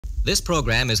This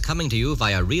program is coming to you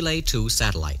via Relay 2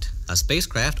 satellite, a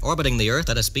spacecraft orbiting the Earth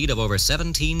at a speed of over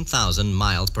 17,000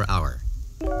 miles per hour.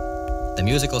 The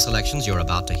musical selections you're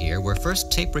about to hear were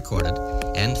first tape recorded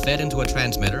and fed into a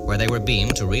transmitter where they were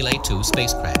beamed to Relay 2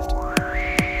 spacecraft.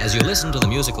 As you listen to the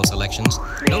musical selections,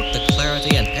 note the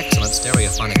clarity and excellent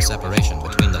stereophonic separation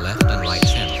between the left and right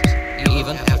channels,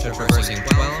 even after traversing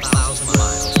 12,000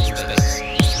 miles of space.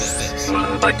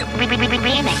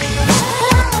 Remix.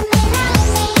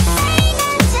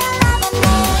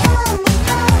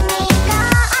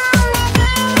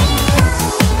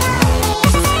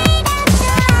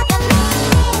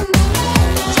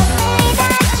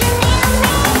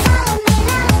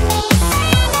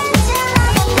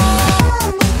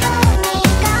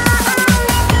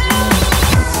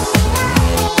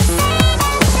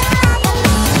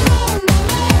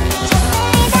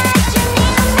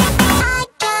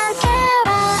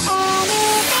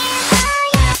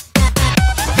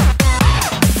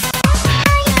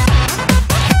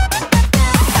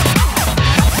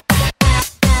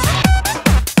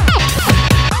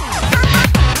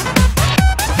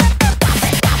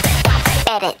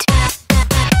 Edit.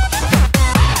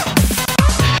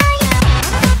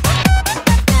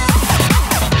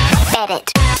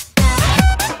 Edit.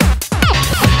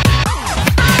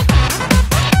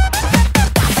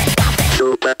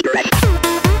 Super direct.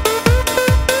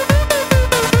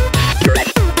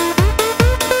 Direct.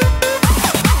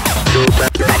 Super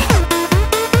direct.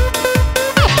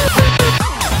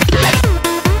 Direct.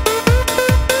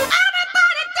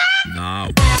 Now.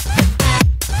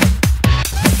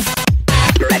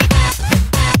 Direct.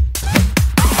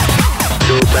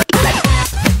 Super direct.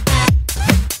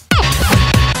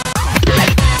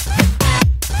 Direct.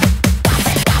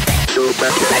 Super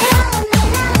direct.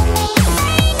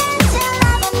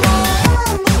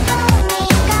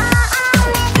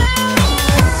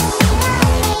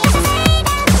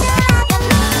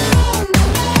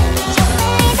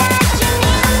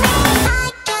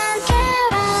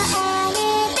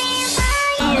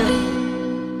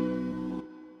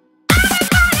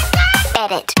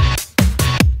 Edit.